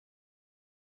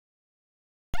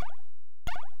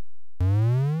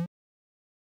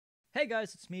Hey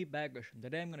guys, it's me, Bagrisham.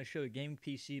 Today I'm going to show a gaming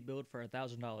PC build for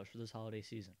 $1,000 for this holiday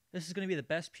season. This is going to be the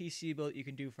best PC build you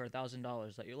can do for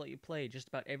 $1,000 that will let you play just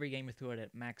about every game you throw it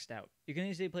at maxed out. You can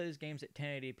easily play these games at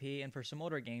 1080p, and for some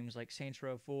older games like Saints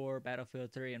Row 4,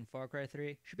 Battlefield 3, and Far Cry 3,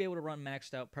 you should be able to run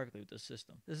maxed out perfectly with this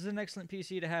system. This is an excellent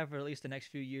PC to have for at least the next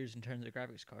few years in terms of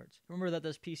graphics cards. Remember that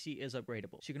this PC is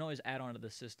upgradable, so you can always add on to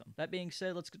this system. That being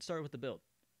said, let's get started with the build.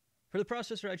 For the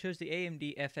processor, I chose the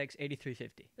AMD FX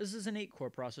 8350. This is an 8-core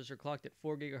processor clocked at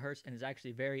 4 GHz and is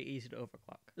actually very easy to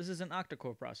overclock. This is an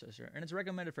octa-core processor, and it's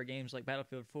recommended for games like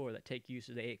Battlefield 4 that take use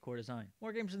of the 8-core design.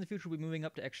 More games in the future will be moving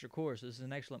up to extra cores, so this is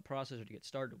an excellent processor to get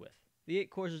started with. The 8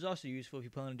 cores is also useful if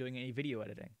you plan on doing any video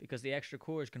editing, because the extra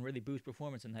cores can really boost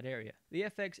performance in that area. The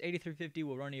FX 8350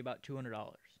 will run you about $200.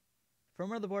 For a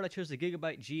motherboard, I chose the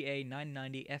Gigabyte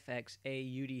GA990FX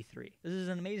AUD3. This is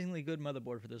an amazingly good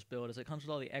motherboard for this build, as it comes with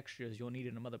all the extras you'll need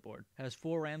in a motherboard. It has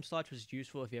 4 RAM slots, which is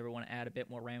useful if you ever want to add a bit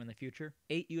more RAM in the future,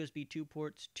 8 USB 2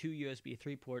 ports, 2 USB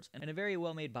 3 ports, and a very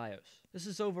well made BIOS. This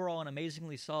is overall an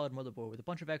amazingly solid motherboard with a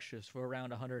bunch of extras for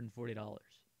around $140.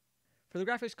 For the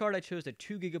graphics card, I chose the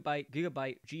 2GB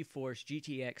GeForce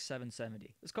GTX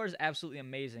 770. This card is absolutely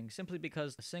amazing, simply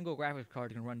because a single graphics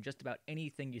card can run just about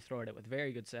anything you throw at it with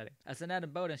very good settings. As an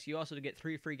added bonus, you also get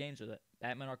 3 free games with it: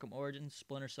 Batman Arkham Origins,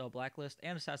 Splinter Cell Blacklist,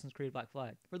 and Assassin's Creed Black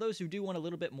Flag. For those who do want a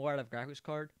little bit more out of a graphics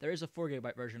card, there is a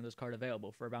 4GB version of this card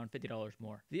available for around $50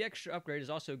 more. The extra upgrade is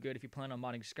also good if you plan on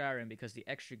modding Skyrim, because the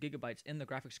extra gigabytes in the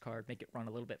graphics card make it run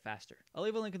a little bit faster. I'll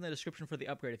leave a link in the description for the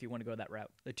upgrade if you want to go that route.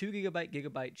 The 2GB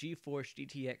GeForce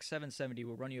GTX 770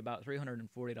 will run you about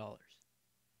 $340.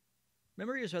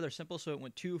 Memory is rather simple, so it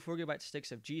went 2 4GB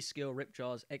sticks of G.Skill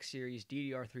Ripjaws X-Series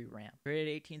DDR3 RAM. Rated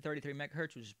 1833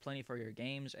 MHz, which is plenty for your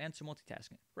games and some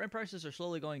multitasking. RAM prices are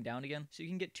slowly going down again, so you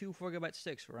can get 2 4GB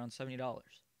sticks for around $70.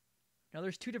 Now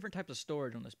there's 2 different types of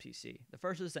storage on this PC. The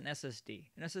first is an SSD.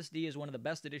 An SSD is one of the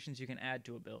best additions you can add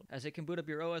to a build, as it can boot up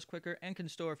your OS quicker and can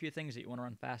store a few things that you want to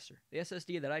run faster. The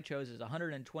SSD that I chose is a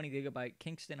 120GB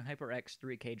Kingston HyperX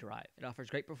 3K drive. It offers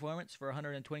great performance for a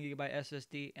 120GB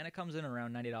SSD, and it comes in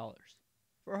around $90.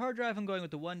 For a hard drive, I'm going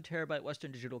with the 1TB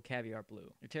Western Digital Caviar Blue.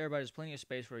 A terabyte is plenty of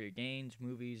space for your games,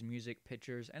 movies, music,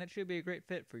 pictures, and it should be a great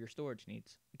fit for your storage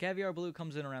needs. The Caviar Blue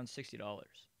comes in around $60.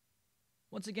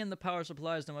 Once again, the power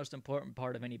supply is the most important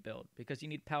part of any build, because you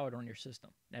need power to run your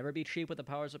system. Never be cheap with the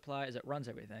power supply, as it runs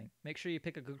everything. Make sure you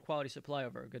pick a good quality supply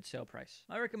over a good sale price.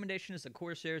 My recommendation is the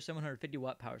Corsair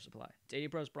 750W power supply. It's 80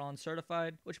 Pros Bronze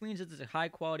certified, which means it's a high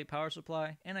quality power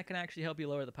supply, and it can actually help you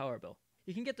lower the power bill.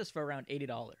 You can get this for around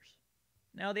 $80.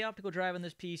 Now, the optical drive in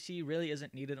this PC really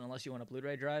isn't needed unless you want a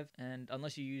Blu-ray drive, and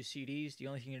unless you use CDs, the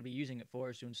only thing you're going to be using it for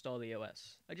is to install the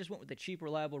OS. I just went with the cheap,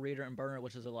 reliable reader and burner,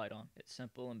 which is a light-on. It's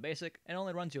simple and basic, and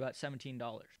only runs you about $17.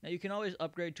 Now, you can always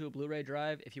upgrade to a Blu-ray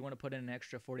drive if you want to put in an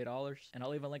extra $40, and I'll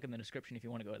leave a link in the description if you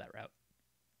want to go that route.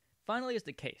 Finally is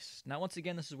the case. Now, once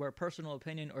again, this is where personal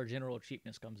opinion or general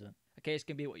cheapness comes in. A case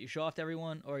can be what you show off to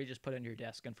everyone, or you just put it in your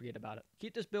desk and forget about it.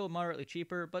 Keep this build moderately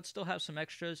cheaper, but still have some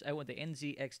extras. I went the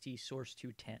NZXT Source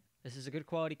 210. This is a good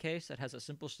quality case that has a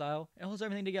simple style and holds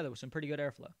everything together with some pretty good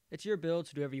airflow. It's your build,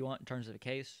 so do whatever you want in terms of a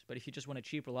case, but if you just want a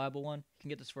cheap, reliable one, you can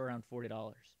get this for around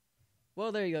 $40.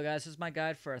 Well, there you go, guys. This is my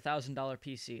guide for a $1,000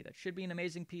 PC. That should be an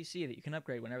amazing PC that you can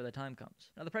upgrade whenever the time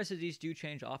comes. Now, the prices of these do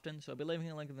change often, so I'll be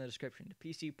leaving a link in the description to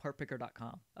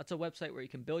PCPartPicker.com. That's a website where you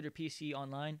can build your PC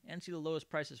online and see the lowest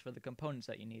prices for the components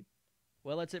that you need.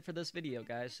 Well, that's it for this video,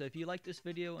 guys, so if you like this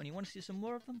video and you want to see some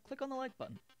more of them, click on the like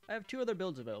button. I have 2 other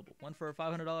builds available, one for a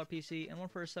 $500 PC and one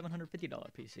for a $750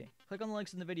 PC. Click on the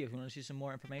links in the video if you want to see some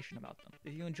more information about them.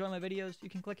 If you enjoy my videos, you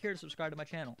can click here to subscribe to my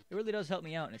channel. It really does help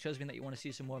me out, and it shows me that you want to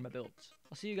see some more of my builds.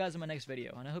 I'll see you guys in my next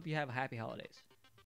video, and I hope you have happy holidays.